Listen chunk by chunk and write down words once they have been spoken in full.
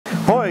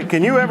Boy,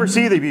 can you ever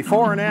see the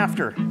before and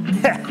after?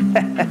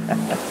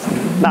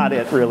 Not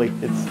it, really.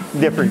 It's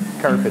different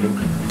carpeting.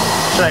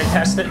 Should I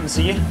test it and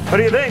see? What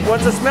do you think?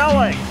 What's it smell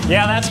like?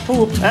 Yeah, that's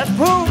poop. That's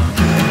poop.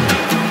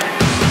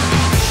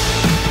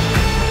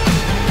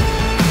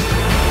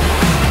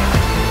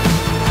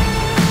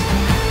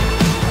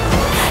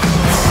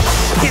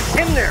 Get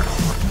in there.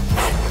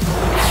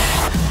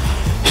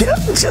 Yeah,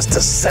 just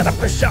to set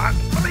up a shot.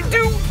 What do I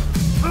do?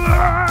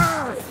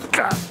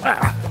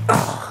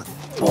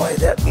 Boy,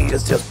 that knee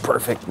is just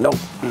perfect. Nope,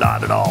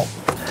 not at all.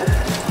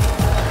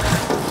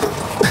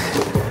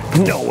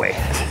 No way.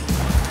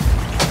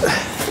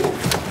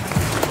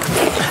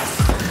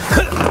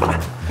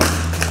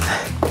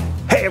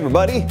 Hey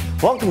everybody,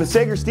 welcome to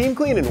Saigers Steam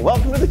Clean and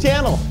welcome to the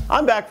channel.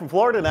 I'm back from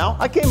Florida now.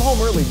 I came home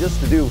early just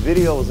to do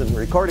videos and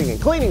recording and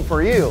cleaning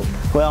for you.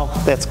 Well,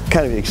 that's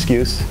kind of an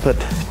excuse, but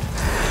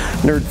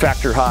nerd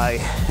factor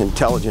high,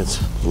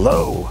 intelligence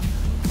low,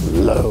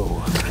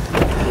 low.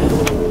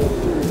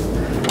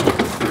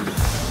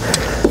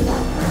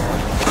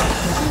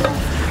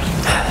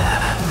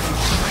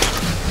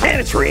 And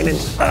it's raining.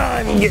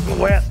 I'm getting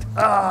wet.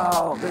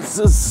 Oh, this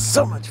is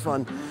so much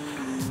fun.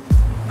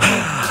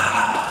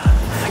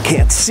 I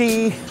can't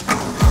see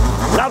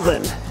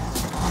nothing.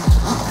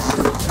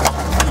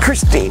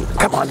 Christine,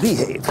 come on,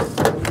 behave.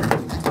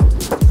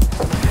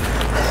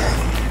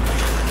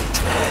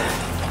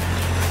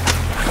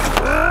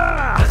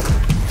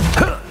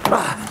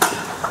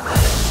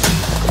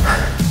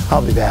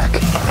 I'll be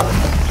back.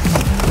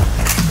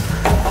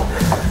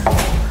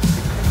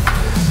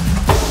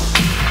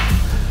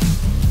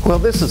 Well,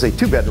 this is a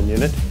 2-bedroom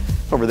unit.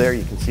 Over there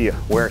you can see a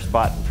wear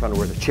spot in front of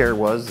where the chair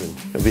was, and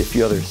there'll be a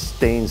few other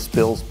stains,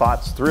 spills,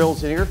 spots,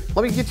 thrills in here.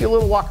 Let me get you a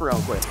little walk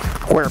around quick.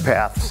 Wear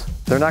paths,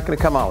 they're not gonna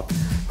come out.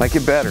 Might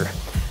get better.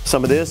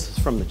 Some of this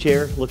is from the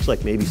chair. Looks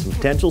like maybe some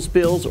potential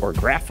spills or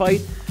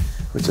graphite,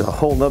 which is a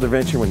whole nother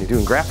venture when you're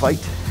doing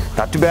graphite.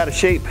 Not too bad a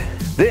shape.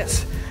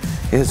 This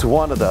is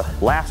one of the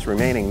last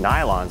remaining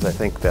nylons I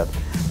think that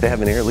they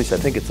have in here. At least I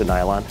think it's a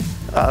nylon.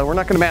 We're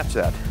not gonna match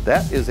that.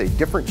 That is a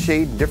different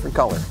shade, different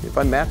color. If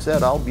I match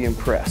that, I'll be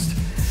impressed.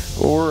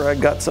 Or I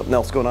got something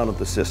else going on with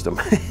the system.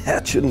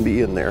 That shouldn't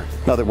be in there.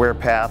 Another wear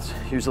paths,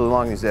 usually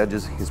along these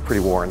edges, is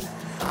pretty worn.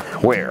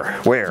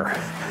 Wear.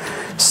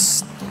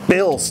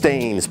 Spill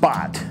stain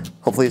spot.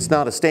 Hopefully it's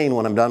not a stain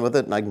when I'm done with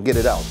it and I can get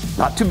it out.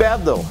 Not too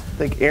bad though. I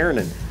think Aron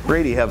and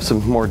Brady have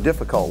some more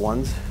difficult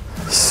ones.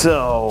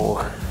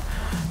 So,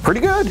 pretty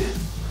good.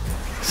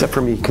 Except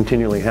for me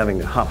continually having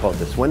to hop out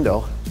this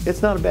window.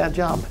 It's not a bad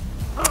job.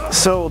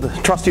 So the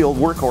trusty old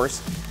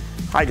workhorse,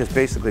 I just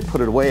basically put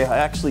it away. I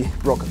actually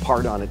broke a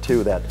part on it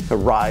too that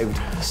arrived,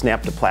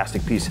 snapped a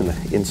plastic piece in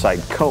the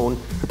inside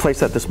cone.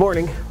 Replaced that this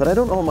morning, but I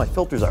don't know where my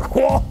filters are.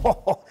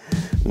 Whoa!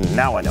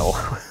 Now I know.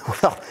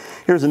 Well,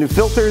 here's a new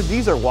filter.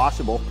 These are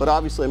washable, but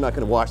obviously I'm not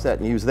gonna wash that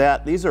and use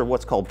that. These are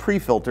what's called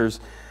pre-filters.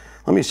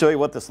 Let me show you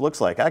what this looks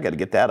like. I gotta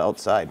get that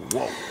outside.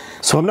 Whoa.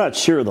 So I'm not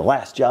sure the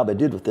last job I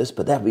did with this,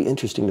 but that'd be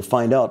interesting to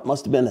find out.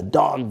 Must have been a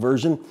dog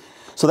version.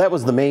 So that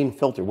was the main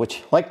filter,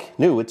 which, like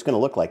new, it's gonna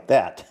look like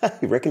that.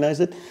 You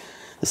recognize it?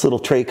 This little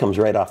tray comes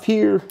right off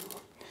here.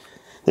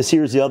 This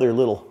here's the other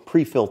little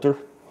pre-filter.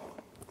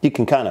 You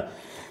can kind of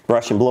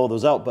brush and blow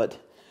those out, but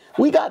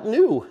we got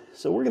new.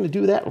 So we're gonna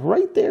do that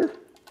right there.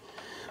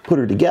 Put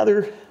her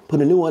together, put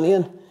a new one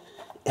in,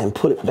 and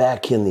put it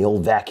back in the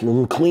old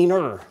vacuum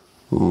cleaner.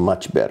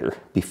 Much better.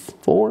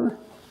 Before,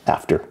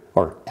 after,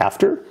 or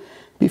after,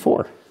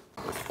 before.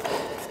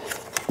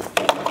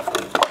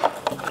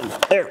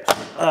 There,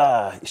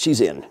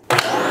 she's in.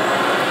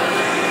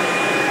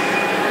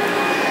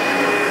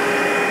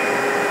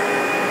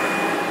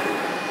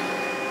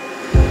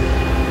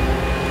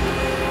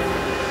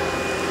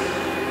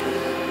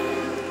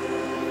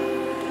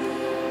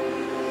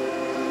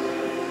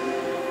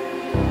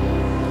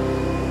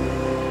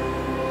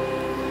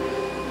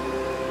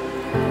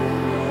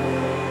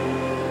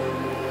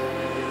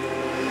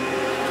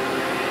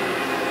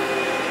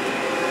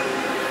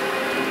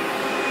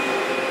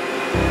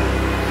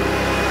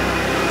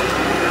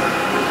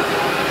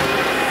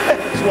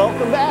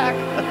 Welcome back.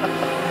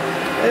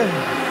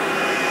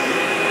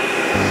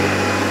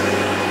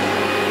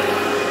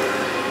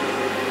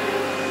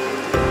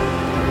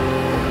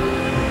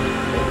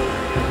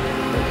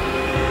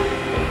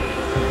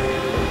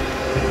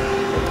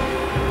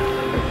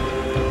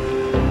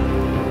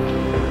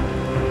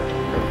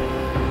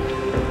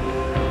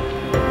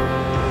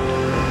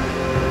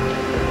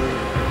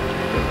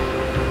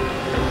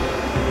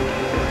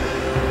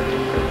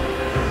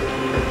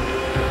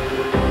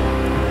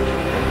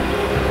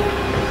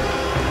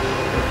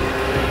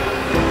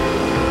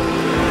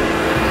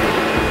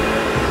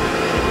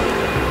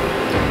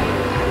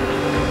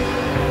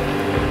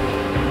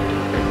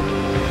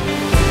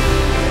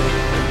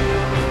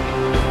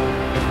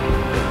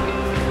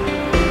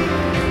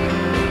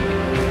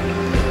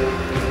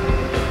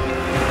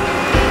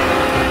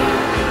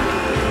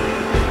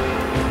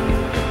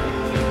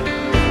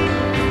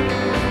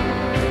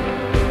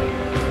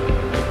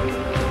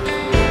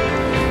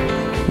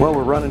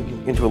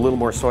 into a little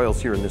more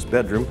soils here in this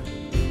bedroom.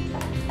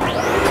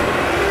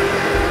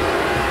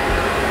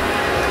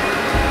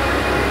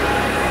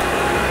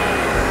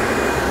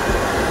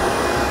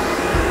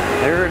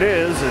 There it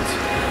is. This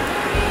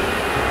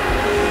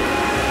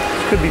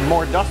could be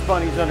more dust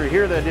bunnies under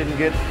here that didn't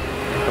get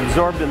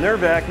absorbed in their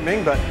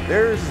vacuuming, but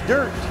there's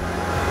dirt.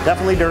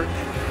 Definitely dirt.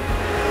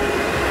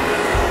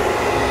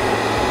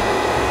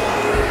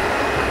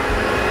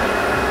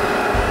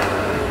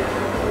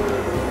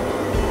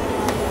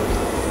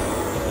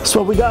 That's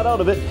what we got out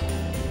of it.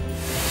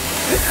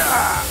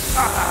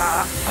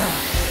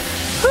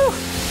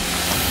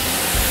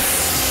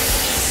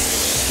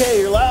 Okay,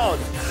 you're loud.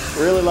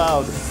 Really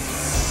loud.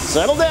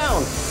 Settle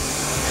down.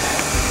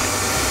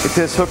 Get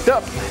this hooked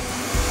up.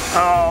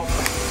 Oh,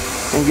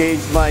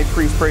 engaged my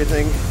pre-spray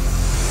thing.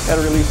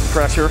 Gotta release the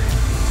pressure.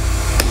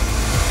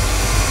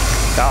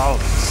 Oh,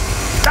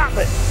 stop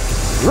it.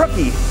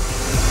 Rookie.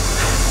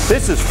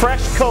 This is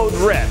fresh code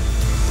red.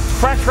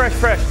 Fresh, fresh,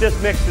 fresh.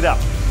 Just mixed it up.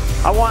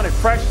 I want it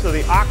fresh, so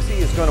the oxy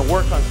is going to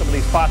work on some of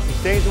these spots and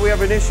stains that we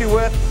have an issue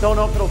with. Don't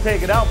know if it'll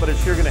take it out, but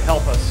it's sure going to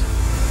help us.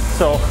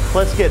 So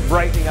let's get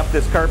brightening up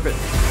this carpet.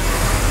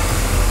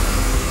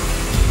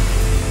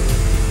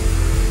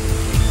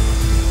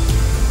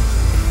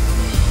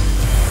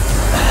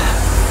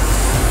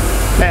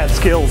 Mad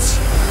skills.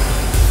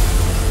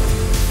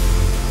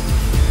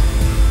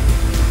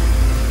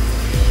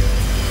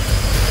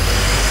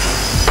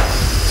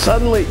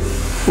 Suddenly,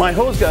 my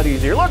hose got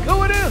easier. Look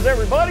who it is,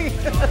 everybody!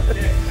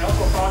 I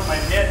also found my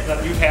mitt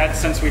that you've had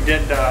since we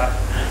did the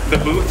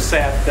booths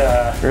at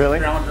really?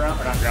 Ground.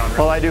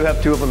 Well, I do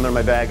have 2 of them in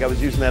my bag. I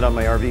was using that on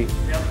my RV.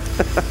 Yep.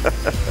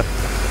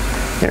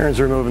 Aaron's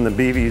removing the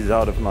BVs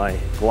out of my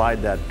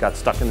glide that got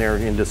stuck in there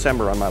in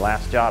December on my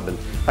last job, and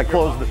I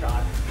closed it.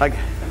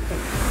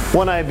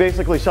 When I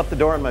basically shut the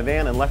door on my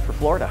van and left for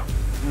Florida.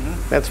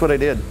 That's what I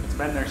did. It's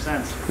been there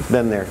since. It's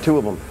been there, 2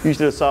 of them. You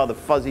should have saw the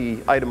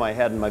fuzzy item I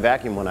had in my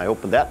vacuum when I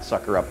opened that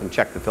sucker up and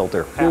checked the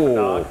filter. Half a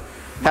dog.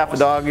 Half a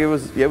dog. It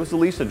was at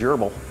least a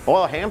gerbil.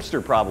 Oh, a hamster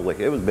probably.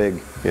 It was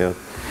big. Yeah.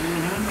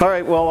 All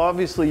right. Well,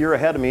 obviously you're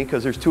ahead of me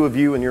because there's 2 of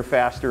you and you're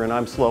faster and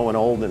I'm slow and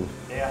old and.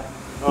 Yeah.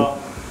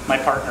 Well, my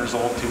partner's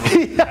old too.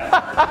 He's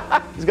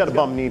got a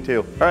bum knee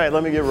too. All right.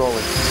 Let me get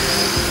rolling.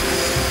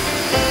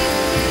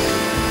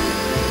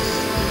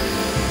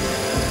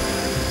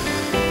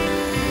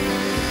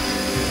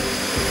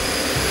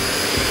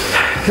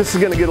 This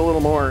is going to get a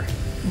little more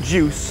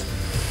juice.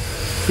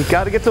 You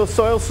got to get those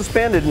soils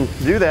suspended, and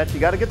to do that, you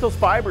got to get those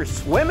fibers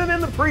swimming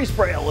in the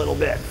pre-spray a little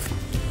bit.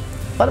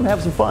 Let them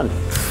have some fun.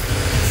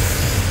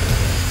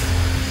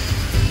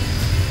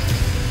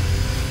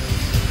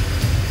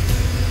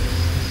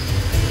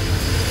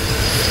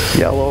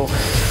 Yellow,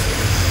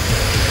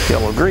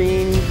 yellow,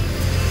 green,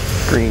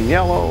 green,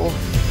 yellow.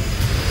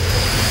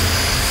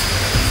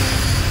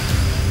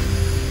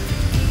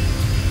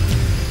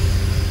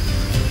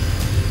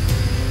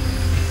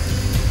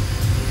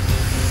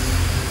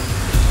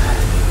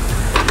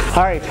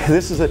 All right,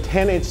 this is a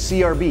 10-inch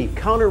CRB,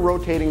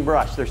 counter-rotating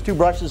brush. There's 2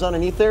 brushes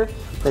underneath there.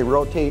 They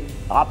rotate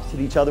opposite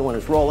each other when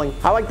it's rolling.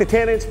 I like the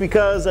 10-inch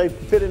because I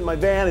fit it in my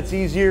van. It's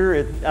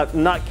easier.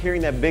 I'm not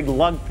carrying that big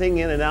lug thing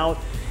in and out.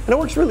 And it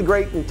works really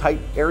great in tight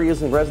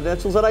areas and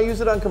residentials, and I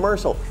use it on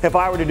commercial. If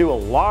I were to do a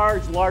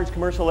large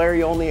commercial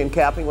area only in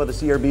capping with a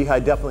CRB,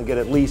 I'd definitely get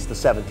at least a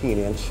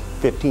 17-inch,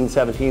 15,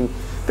 17.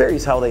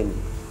 Varies how they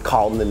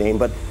call them the name,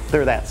 but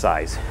they're that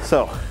size.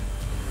 So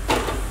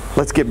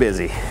let's get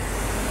busy.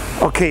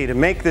 Okay, to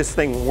make this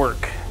thing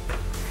work,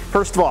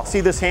 first of all,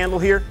 see this handle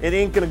here? It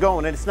ain't gonna go,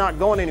 and it's not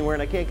going anywhere,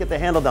 and I can't get the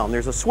handle down.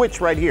 There's a switch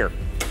right here.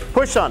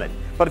 Push on it.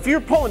 But if you're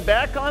pulling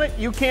back on it,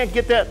 you can't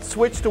get that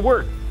switch to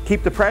work.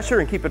 Keep the pressure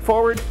and keep it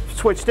forward,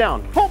 switch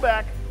down. Pull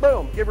back,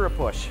 boom, give her a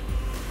push.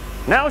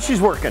 Now she's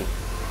working.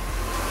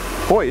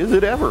 Boy, is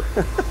it ever.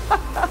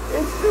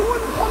 It's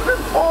doing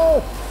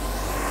wonderful.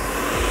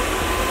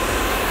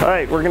 All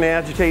right, we're gonna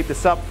agitate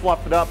this up,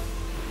 fluff it up.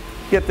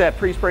 Get that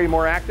pre-spray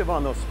more active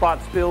on those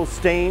spot spills,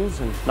 stains,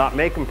 and not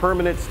make them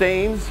permanent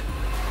stains.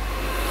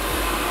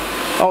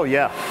 Oh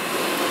yeah,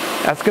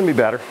 that's gonna be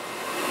better.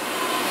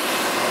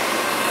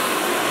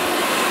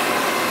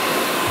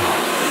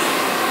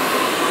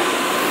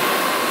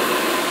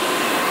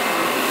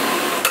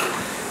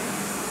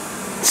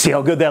 See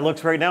how good that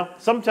looks right now?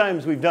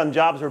 Sometimes we've done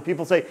jobs where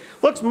people say,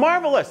 looks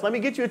marvelous, let me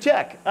get you a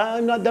check.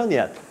 I'm not done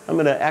yet. I'm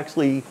gonna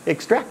actually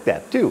extract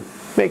that too.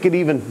 Make it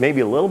even maybe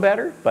a little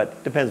better,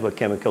 but depends what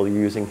chemical you're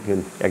using,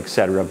 and et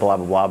cetera, blah,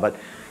 blah, blah. But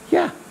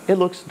yeah, it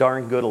looks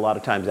darn good a lot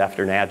of times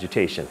after an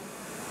agitation.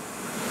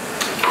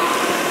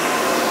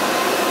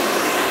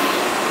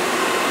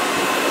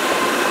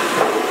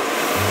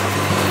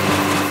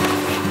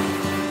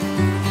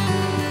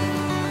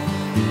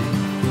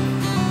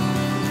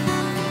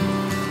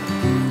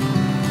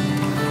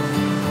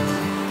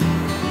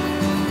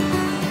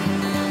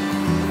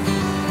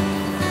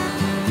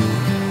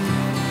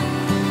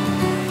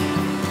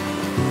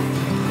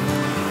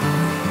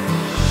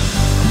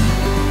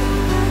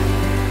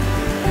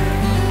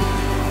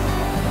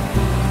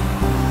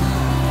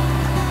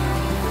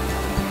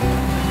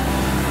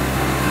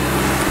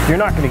 You're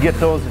not going to get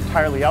those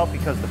entirely out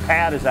because the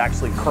pad is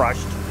actually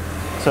crushed.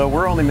 So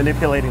we're only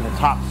manipulating the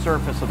top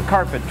surface of the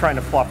carpet, trying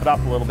to fluff it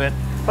up a little bit.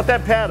 But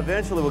that pad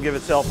eventually will give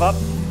itself up,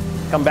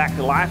 come back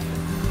to life.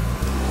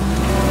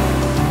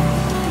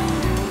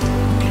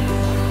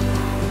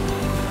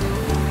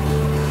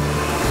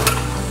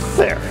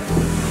 There,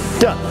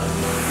 done.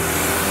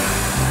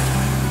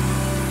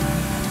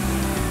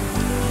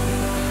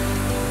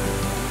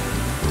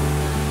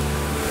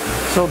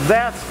 So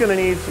that's going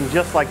to need some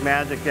Just Like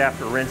Magic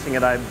after rinsing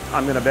it, I'm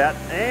going to bet.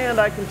 And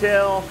I can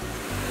tell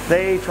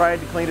they tried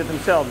to clean it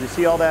themselves. You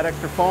see all that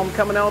extra foam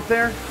coming out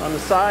there on the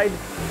side?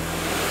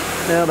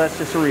 No, that's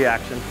just a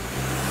reaction.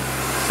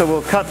 So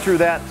we'll cut through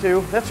that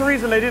too. That's the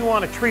reason I didn't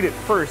want to treat it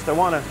first. I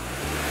want to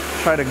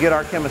try to get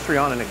our chemistry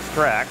on and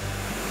extract.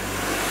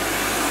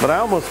 But I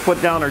almost put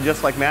down our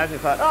Just Like Magic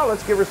and thought, oh,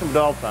 let's give her some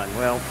dwell time.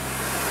 Well,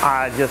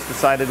 I just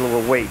decided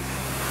we'll wait.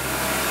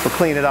 We'll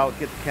clean it out,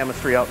 get the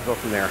chemistry out, and go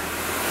from there.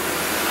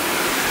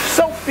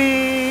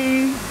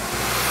 Soapy!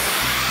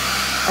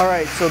 All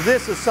right, so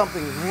this is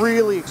something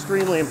really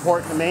extremely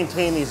important to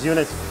maintain these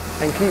units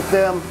and keep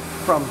them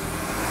from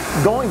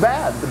going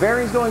bad. The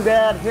bearings going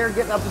bad, hair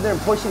getting up in there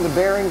and pushing the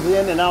bearings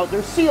in and out.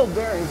 They're sealed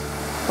bearings,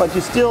 but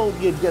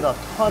you'd get a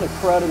ton of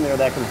crud in there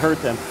that can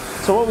hurt them.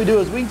 So what we do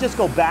is we just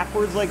go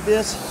backwards like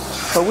this,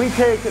 but we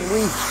take and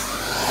we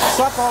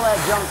suck all that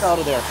junk out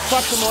of there.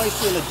 Suck the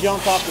moisture and the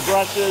junk off the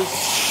brushes.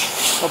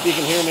 Hope you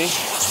can hear me.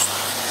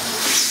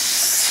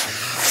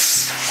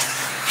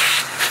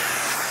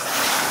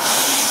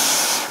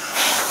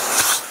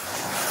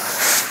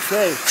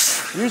 Okay,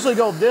 usually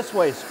go this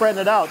way, spreading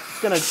it out. It's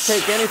going to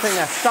take anything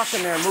that's stuck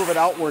in there and move it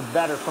outward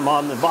better from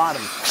on the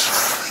bottom,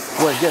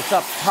 where it gets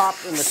up top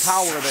in the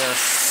tower there.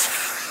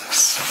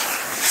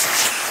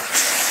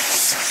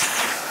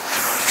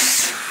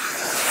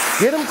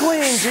 Get them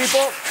clean,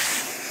 people.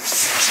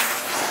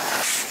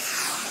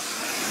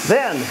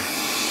 Then,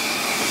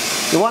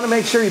 you want to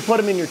make sure you put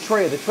them in your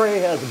tray. The tray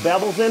has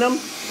bevels in them,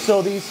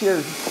 so these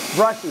here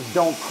brushes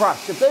don't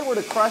crush. If they were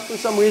to crush for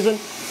some reason,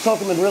 soak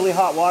them in really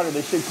hot water,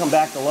 they should come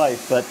back to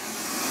life, but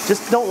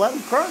just don't let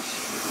them crush.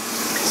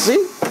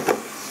 See?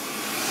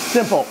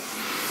 Simple.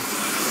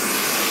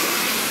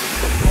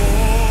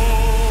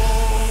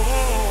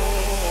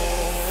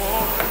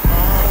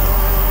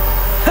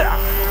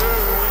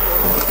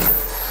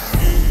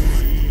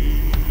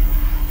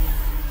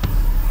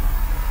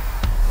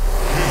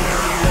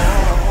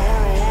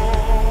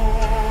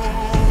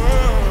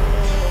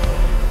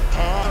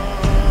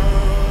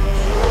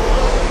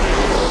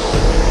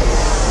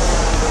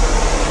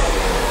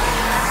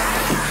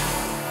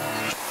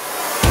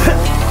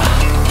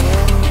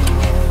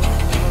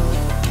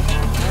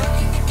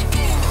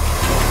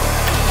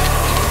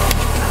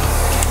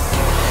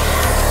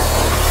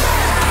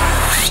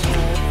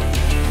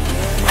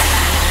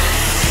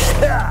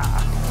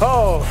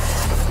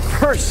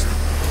 First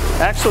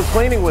actual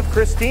cleaning with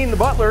Christine the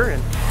butler in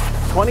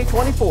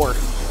 2024.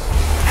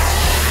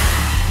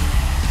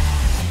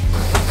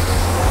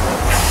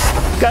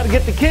 Got to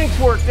get the kinks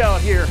worked out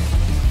here.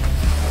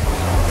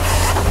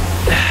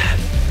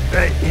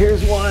 Right,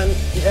 here's one,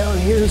 down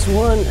here's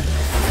one.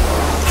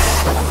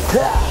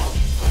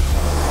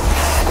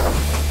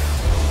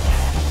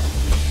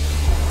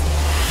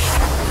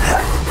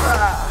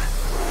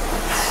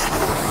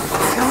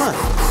 Come on,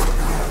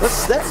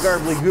 what's that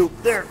garbly goop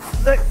there?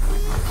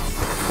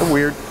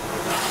 Weird.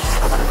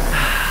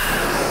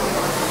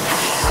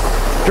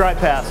 Dry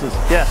passes,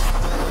 yeah,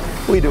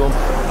 we do them.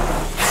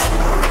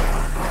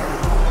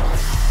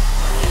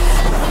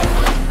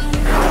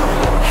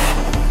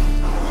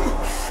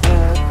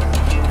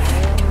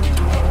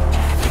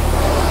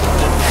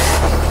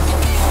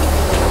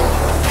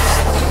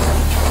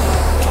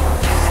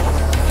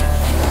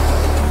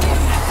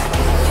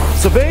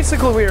 So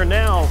basically we are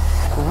now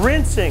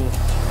rinsing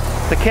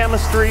the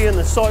chemistry and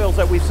the soils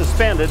that we've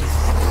suspended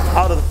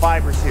out of the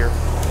fibers here.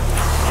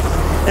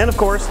 And of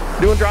course,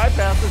 doing dry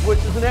passes, which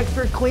is an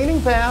extra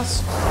cleaning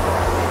pass.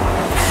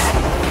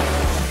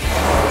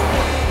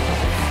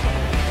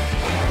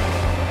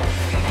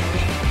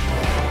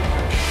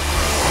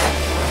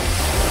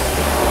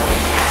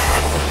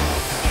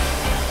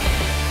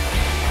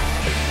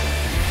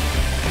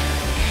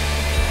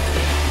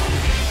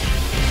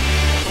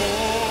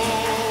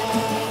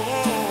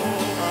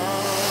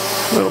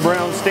 Little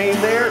brown stain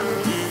there.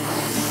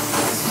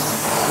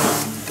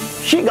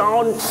 She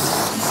gone.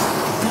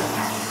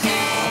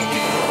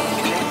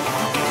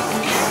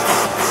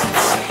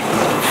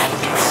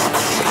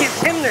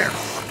 Get in there.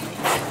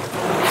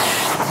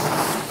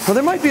 So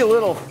there might be a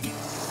little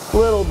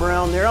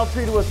brown there. I'll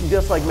treat it with some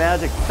Just Like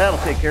Magic. That'll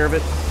take care of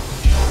it.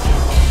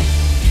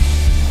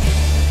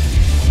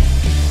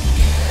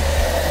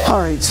 All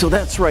right, so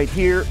that's right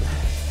here.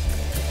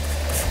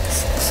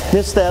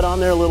 Missed that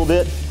on there a little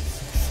bit.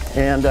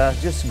 And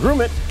just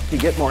groom it to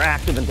get more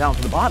active and down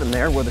to the bottom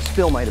there where the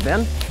spill might have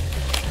been.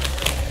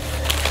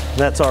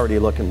 That's already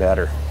looking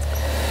better.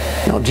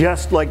 Now,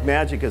 Just Like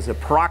Magic is a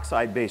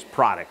peroxide-based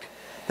product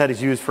that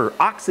is used for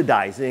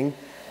oxidizing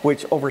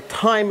which over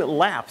time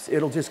elapse,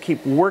 it'll just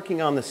keep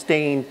working on the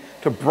stain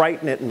to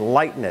brighten it and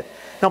lighten it.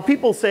 Now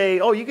people say,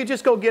 oh, you could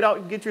just go get out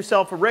and get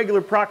yourself a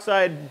regular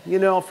peroxide, you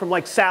know, from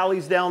like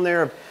Sally's down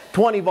there of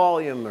 20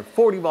 volume or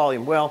 40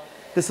 volume. Well,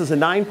 this is a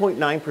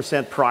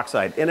 9.9%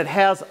 peroxide, and it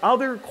has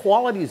other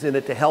qualities in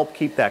it to help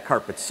keep that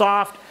carpet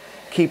soft,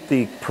 keep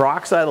the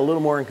peroxide a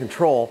little more in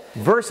control,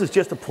 versus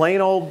just a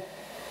plain old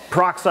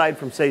peroxide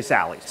from, say,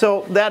 Sally's.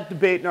 So that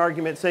debate and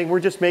argument saying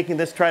we're just making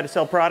this try to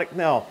sell product,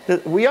 no.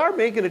 We are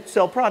making it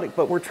sell product,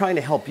 but we're trying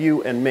to help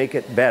you and make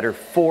it better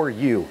for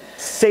you,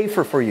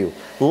 safer for you,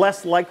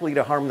 less likely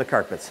to harm the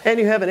carpets. And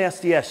you have an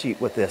SDS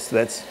sheet with this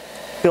that's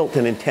built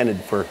and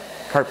intended for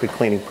carpet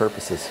cleaning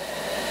purposes.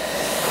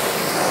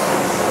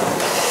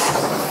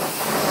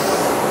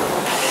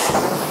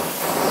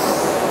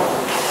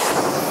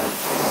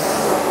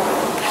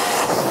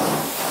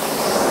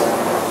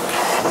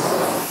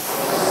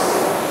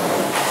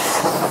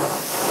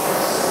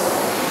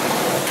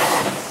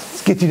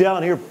 Get you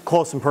down here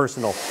close and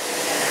personal.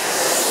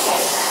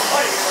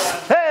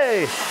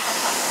 Hey!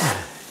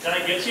 Did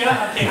I get you?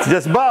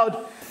 Just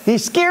about. He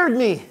scared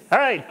me. All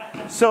right,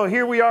 so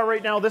here we are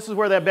right now. This is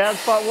where that bad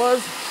spot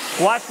was.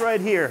 Watch right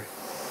here.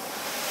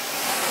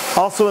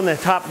 Also in the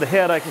top of the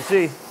head I can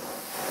see.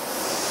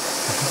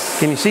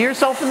 Can you see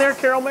yourself in there,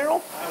 Carol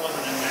Merrill? I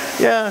wasn't in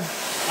there. Yeah.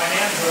 My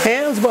hands were.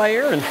 Hands by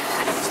Aron.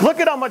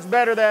 Look at how much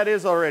better that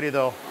is already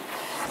though.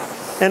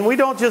 And we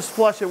don't just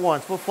flush it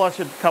once. We'll flush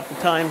it a couple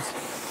times,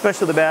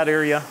 especially the bad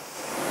area.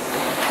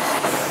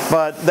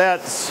 But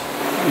that's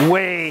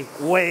way,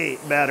 way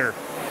better.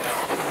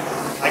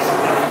 I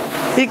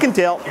can He can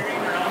tell. carrying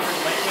around your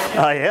leg with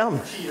you? I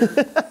am. Cheater.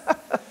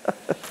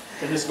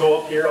 Can this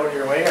go up here out of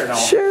your way or no?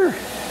 Sure.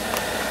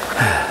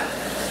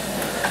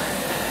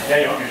 Yeah,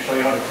 you want me to show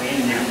you how to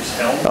clean and you just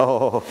film?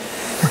 Oh.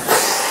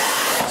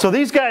 So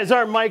these guys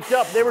aren't mic'd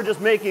up. They were just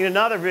making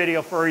another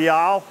video for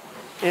y'all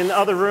in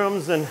other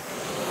rooms, and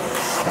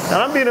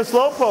I'm being a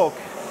slowpoke.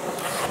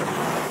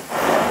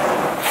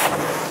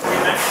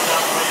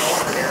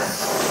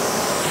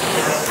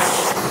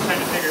 Trying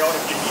to figure out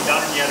if you'd be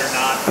done yet or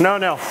not. No,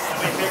 no.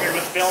 And we figured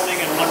with filming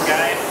and one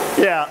guy,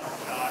 Yeah.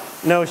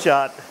 No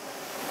shot.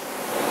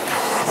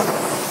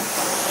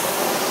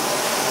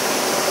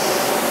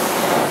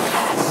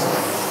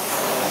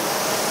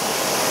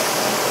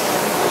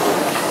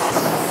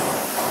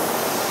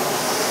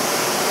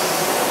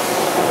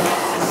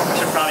 I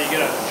should probably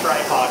get a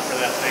tripod for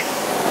that thing.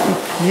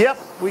 Yep,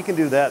 we can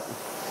do that. I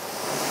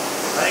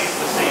think it's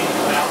the same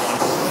as that one.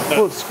 The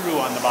Well, screw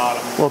on the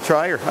bottom. We'll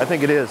try her. I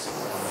think it is.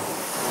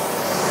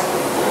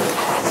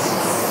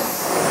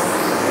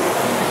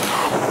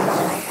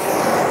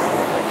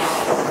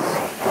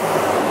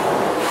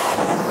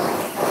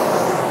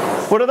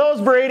 What are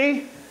those,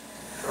 Brady?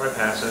 Drive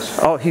passes.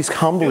 Oh, he's Give me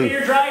humbly.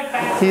 your drive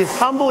pass. He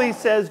humbly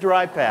says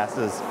dry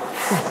passes.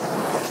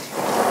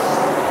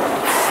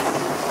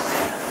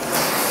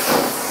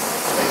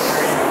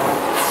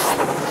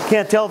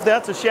 Can't tell if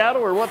that's a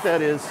shadow or what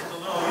that is.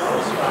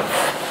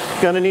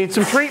 Gonna need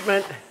some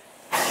treatment.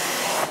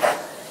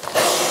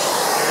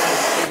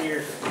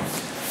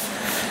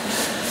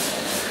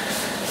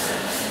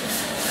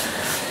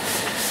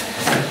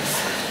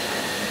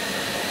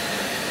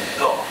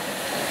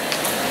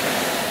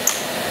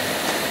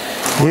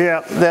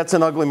 Yeah, that's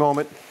an ugly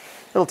moment.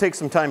 It'll take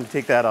some time to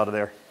take that out of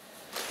there.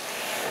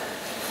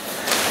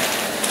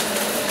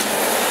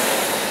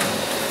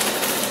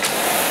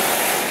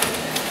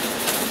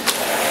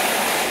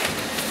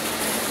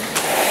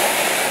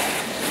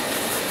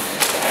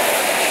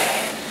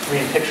 Are we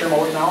in picture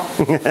mode now?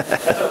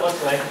 That's what it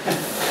looks like.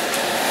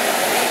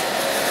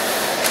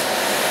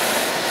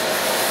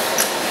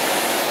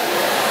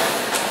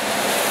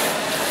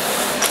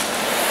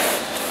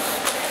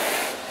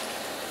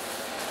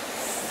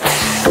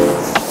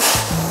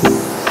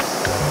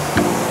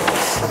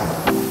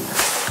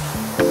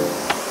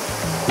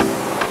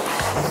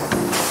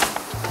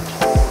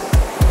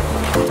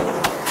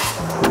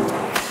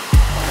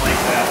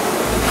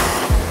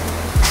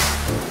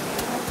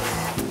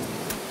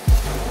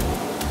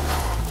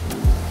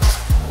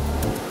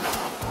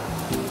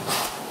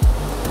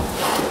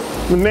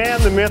 The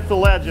man, the myth, the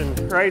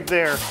legend, right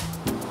there.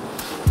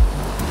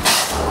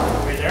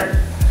 Right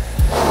there?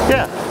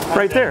 Yeah,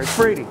 right there, it's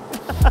Brady.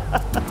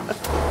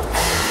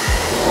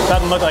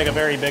 Doesn't look like a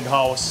very big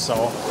house,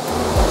 so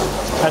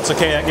that's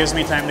okay. That gives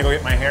me time to go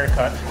get my hair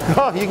cut.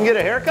 Oh, you can get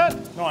a haircut?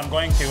 No, I'm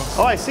going to.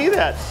 Oh, I see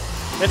that.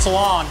 It's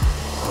long.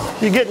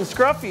 You're getting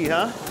scruffy,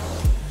 huh?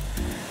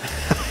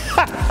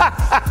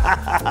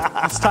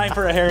 It's time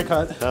for a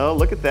haircut. Oh,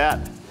 look at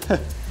that.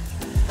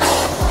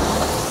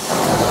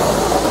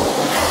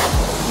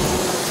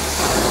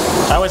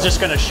 I was just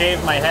going to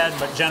shave my head,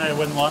 but Jenna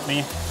wouldn't let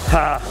me.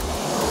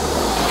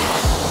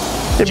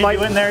 Did you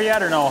do in there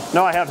yet or no?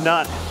 No, I have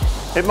not.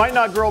 It might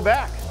not grow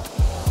back.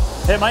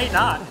 It might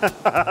not.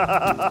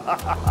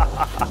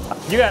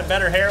 You got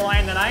better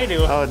hairline than I do.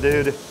 Oh,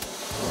 dude.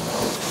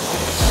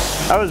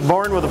 I was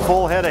born with a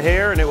full head of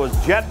hair, and it was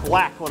jet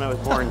black when I was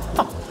born.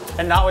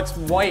 And now it's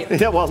white.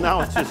 Yeah, well,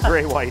 now it's just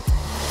gray white.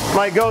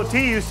 My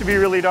goatee used to be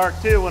really dark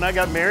too when I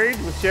got married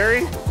with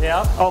Sherry.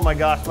 Yeah. Oh my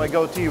gosh, my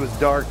goatee was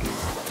dark.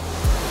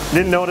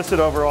 Didn't notice it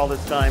over all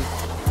this time.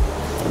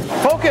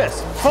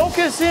 Focus!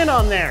 Focus in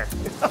on there!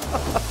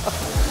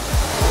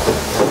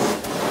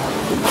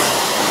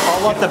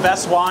 I'll let the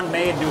best wand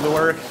made do the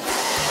work.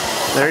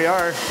 There you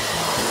are.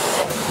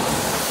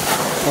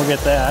 We'll get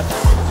that.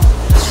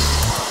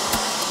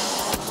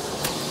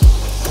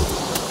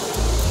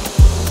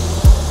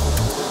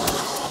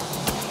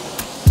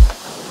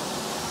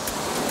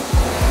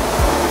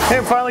 Hey,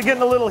 I'm finally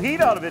getting a little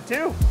heat out of it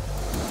too.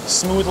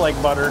 Smooth like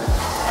butter.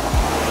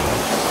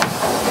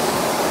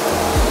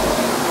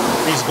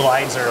 These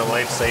glides are a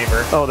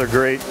lifesaver. Oh, they're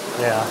great.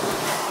 Yeah.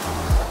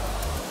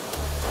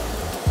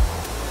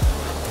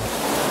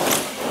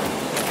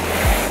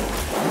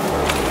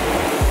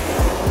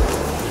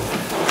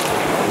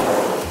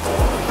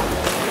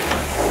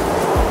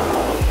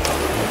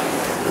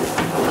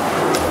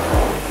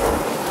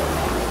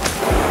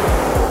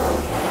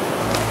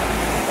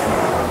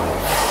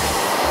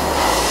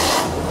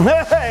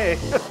 Hey!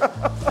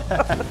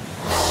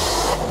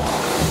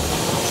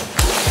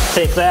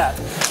 Take that.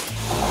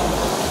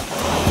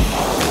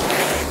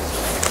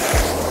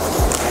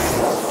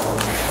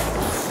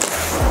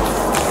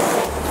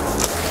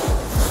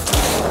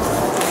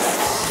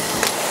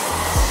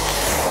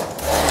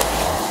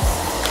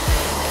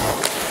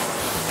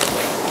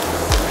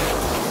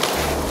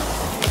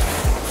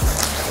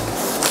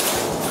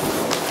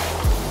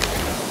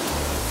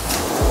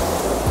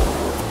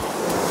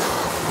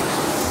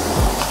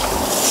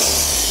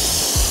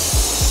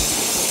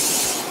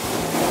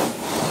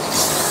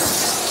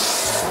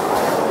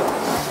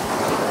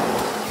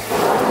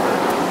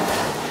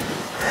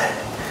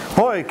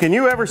 Boy, can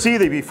you ever see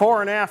the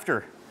before and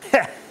after?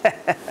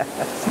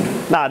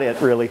 Not it,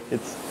 really.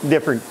 It's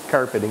different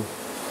carpeting.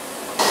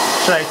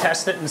 Should I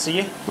test it and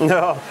see?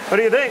 No. What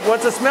do you think?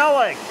 What's it smell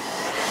like?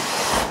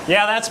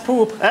 Yeah, that's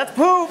poop. That's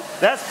poop.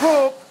 That's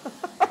poop.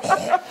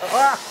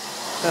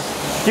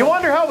 You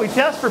wonder how we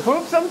test for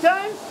poop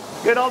sometimes?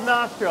 Good old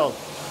nostrils.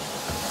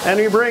 And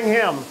we bring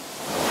him.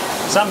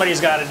 Somebody's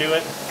got to do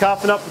it.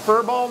 Coughing up the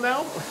fur ball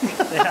now?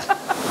 Yeah.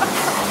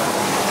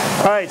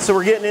 All right, so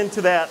we're getting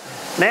into that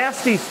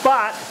nasty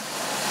spot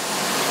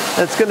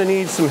that's going to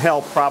need some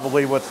help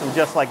probably with some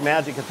Just Like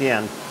Magic at the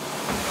end.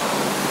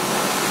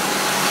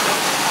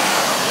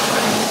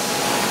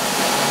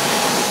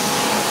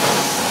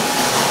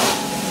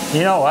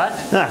 You know what?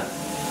 Huh.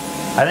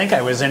 I think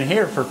I was in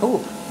here for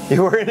poop.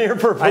 You were in here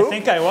for poop? I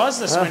think I was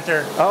this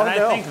winter. Oh, and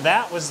no. I think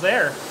that was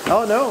there.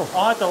 Oh, no.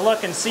 I'll have to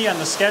look and see on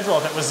the schedule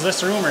if it was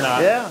this room or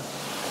not. Yeah.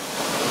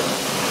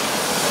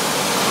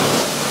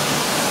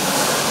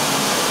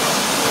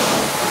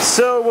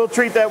 So we'll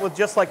treat that with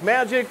Just Like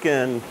Magic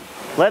and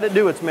let it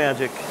do its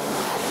magic.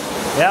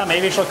 Yeah,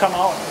 maybe she'll come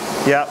out.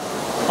 Yep.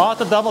 I'll have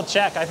to double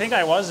check. I think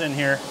I was in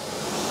here.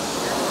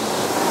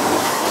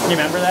 You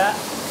remember that?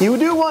 You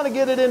do want to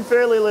get it in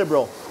fairly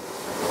liberal.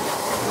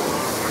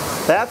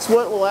 That's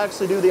what will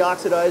actually do the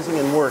oxidizing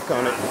and work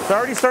on it. It's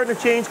already starting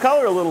to change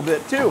color a little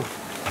bit too.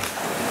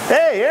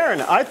 Hey, Aaron,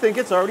 I think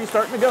it's already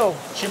starting to go.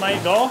 She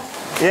might go?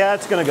 Yeah,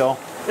 it's going to go.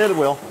 It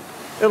will.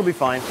 It'll be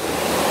fine.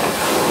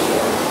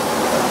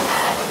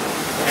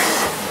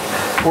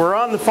 We're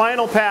on the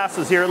final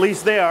passes here, at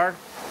least they are.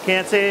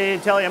 Can't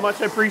tell you how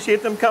much I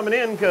appreciate them coming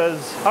in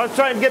because I was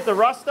trying to get the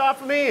rust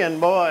off of me and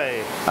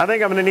boy, I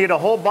think I'm going to need a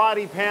whole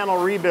body panel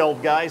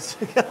rebuild, guys.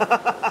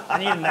 I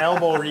need an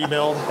elbow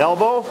rebuild.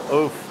 Elbow?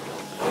 Oof.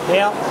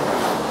 Yeah.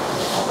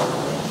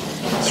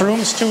 This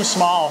room's too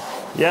small.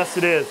 Yes,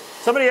 it is.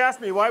 Somebody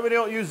asked me why we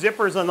don't use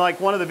zippers on like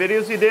one of the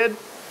videos you did,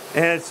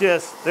 and it's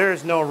just,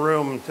 there's no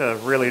room to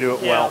really do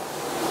it well.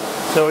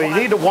 So you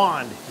need a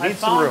wand, you need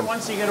some room.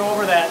 Once you get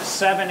over that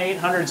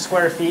 700-800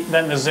 square feet,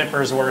 then the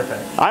zipper's worth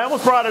it. I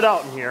almost brought it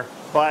out in here,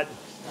 but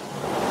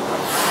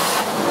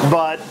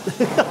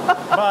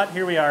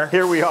here we are.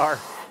 Here we are.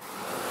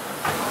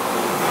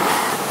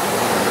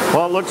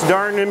 Well, it looks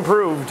darn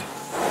improved.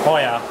 Oh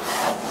yeah.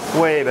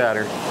 Way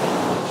better.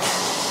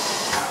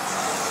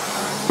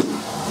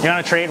 You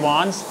want to trade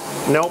wands?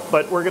 Nope,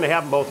 but we're going to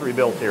have them both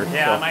rebuilt here.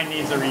 Yeah, so. mine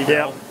needs a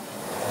rebuild. Yep.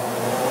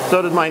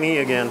 So does my knee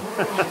again.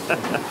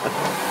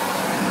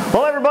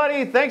 Well,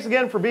 everybody, thanks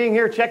again for being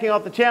here, checking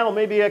out the channel.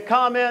 Maybe a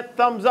comment,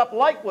 thumbs up,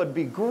 like would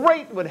be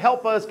great. Would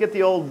help us get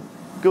the old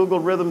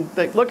Google rhythm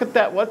thing. Look at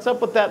that. What's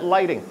up with that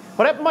lighting?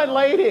 What happened to my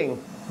lighting?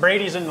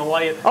 Brady's in the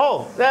light.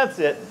 Oh, that's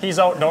it. He's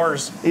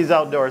outdoors. He's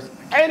outdoors.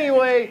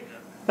 Anyway,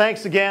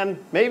 thanks again.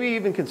 Maybe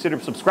even consider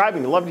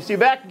subscribing. I'd love to see you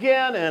back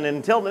again. And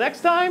until the next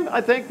time,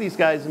 I thank these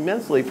guys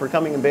immensely for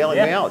coming and bailing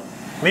me out.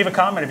 Leave a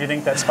comment if you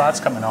think that spot's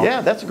coming out.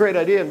 Yeah, that's a great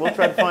idea, and we'll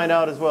try to find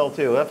out as well,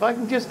 too. If I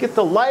can just get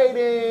the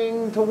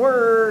lighting to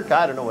work,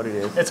 I don't know what it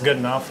is. It's good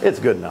enough. It's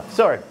good enough.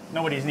 Sorry.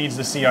 Nobody needs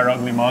to see our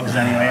ugly mugs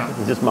anyway.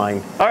 It's just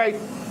mine. All right,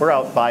 we're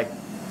out. Bye.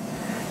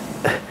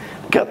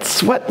 Got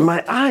sweat in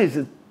my eyes.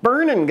 It's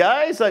burning,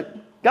 guys.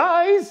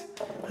 I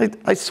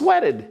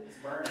sweated.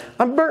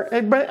 I'm burnt.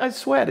 I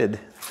sweated.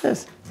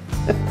 Yes.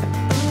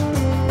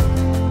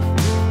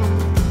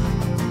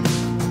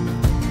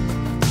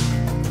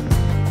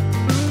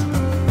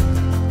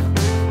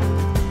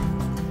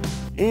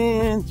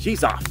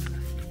 she's off.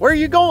 Where are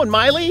you going,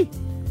 Miley?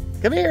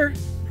 Come here.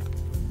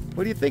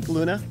 What do you think,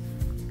 Luna?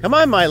 Come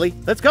on, Miley.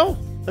 Let's go.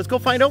 Let's go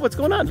find out what's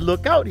going on.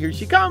 Look out. Here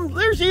she comes.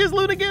 There she is,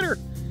 Luna. Get her.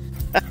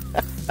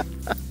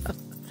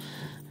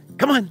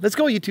 Come on. Let's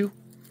go, you two.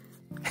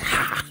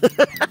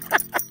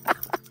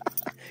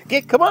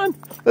 Come on.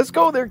 Let's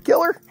go there,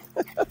 killer.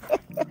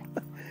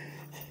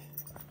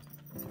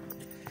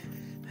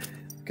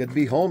 Good to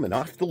be home and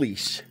off the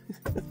leash.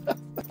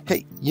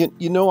 Hey,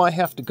 you know I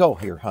have to go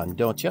here, hon,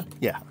 don't you?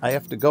 Yeah, I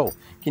have to go.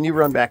 Can you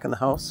run back in the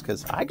house?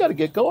 Because I got to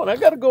get going. I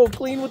got to go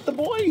clean with the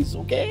boys,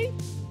 okay?